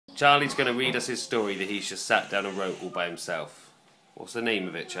Charlie's going to read us his story that he's just sat down and wrote all by himself. What's the name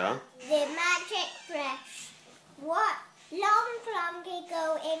of it, Char? The Magic Brush. What? Long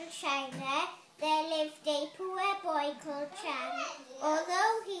ago in China, there lived a poor boy called Chan.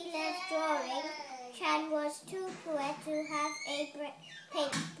 Although he loved drawing, Chan was too poor to have a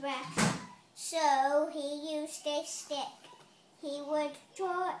paintbrush. So he used a stick. He would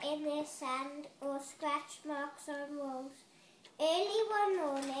draw in the sand or scratch marks on walls. Early one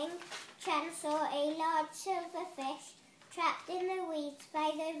morning, Chan saw a large silver fish trapped in the weeds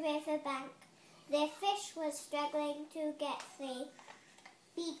by the river bank. The fish was struggling to get free.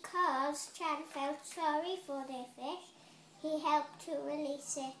 Because Chan felt sorry for the fish, he helped to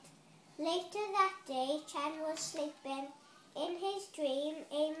release it. Later that day, Chan was sleeping. In his dream,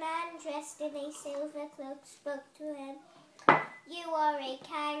 a man dressed in a silver cloak spoke to him. "You are a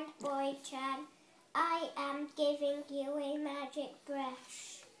kind boy, Chan. I am giving you a magic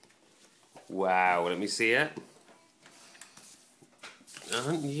brush." Wow, let me see it.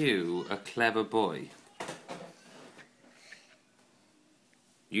 Aren't you a clever boy?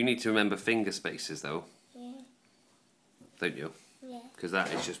 You need to remember finger spaces, though. Yeah. Don't you? Yeah. Because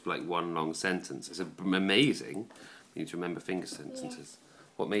that is just like one long sentence. It's amazing. You need to remember finger sentences.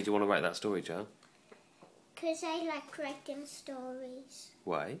 Yeah. What made you want to write that story, Joe? Because I like writing stories.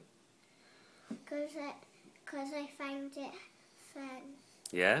 Why? Because I find it fun.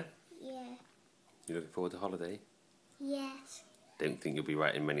 Yeah? Yeah. You looking forward to holiday? Yes. Don't think you'll be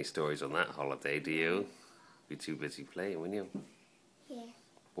writing many stories on that holiday, do you? Be too busy playing, won't you? Yeah.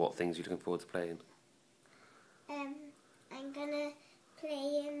 What things are you looking forward to playing? I'm gonna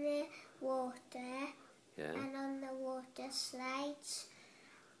play in the water. Yeah. And on the water slides,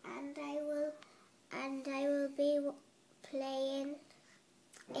 and I will be playing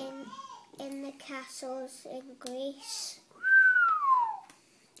in the castles in Greece.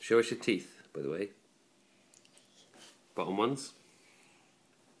 Show us your teeth, by the way. Bottom ones.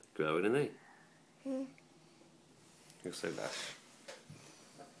 Growing, aren't they? You're so lush.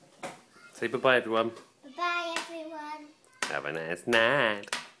 Say bye-bye, everyone. Bye-bye, everyone. Have a nice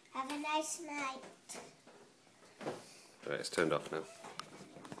night. Have a nice night. Right, it's turned off now.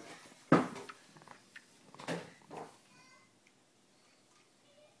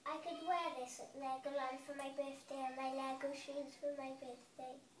 I could wear this at Legoland for my birthday and my Lego shoes for my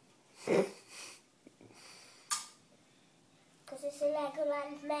birthday. Because it's a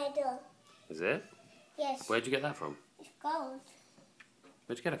Legoland medal. Is it? Yes. Where'd you get that from? It's gold.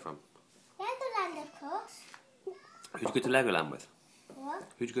 Where'd you get it from? Legoland, of course. Who'd you go to Legoland with? What?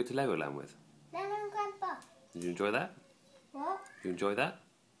 Who'd you go to Legoland with? Nana and Grandpa. Did you enjoy that? What? Did you enjoy that?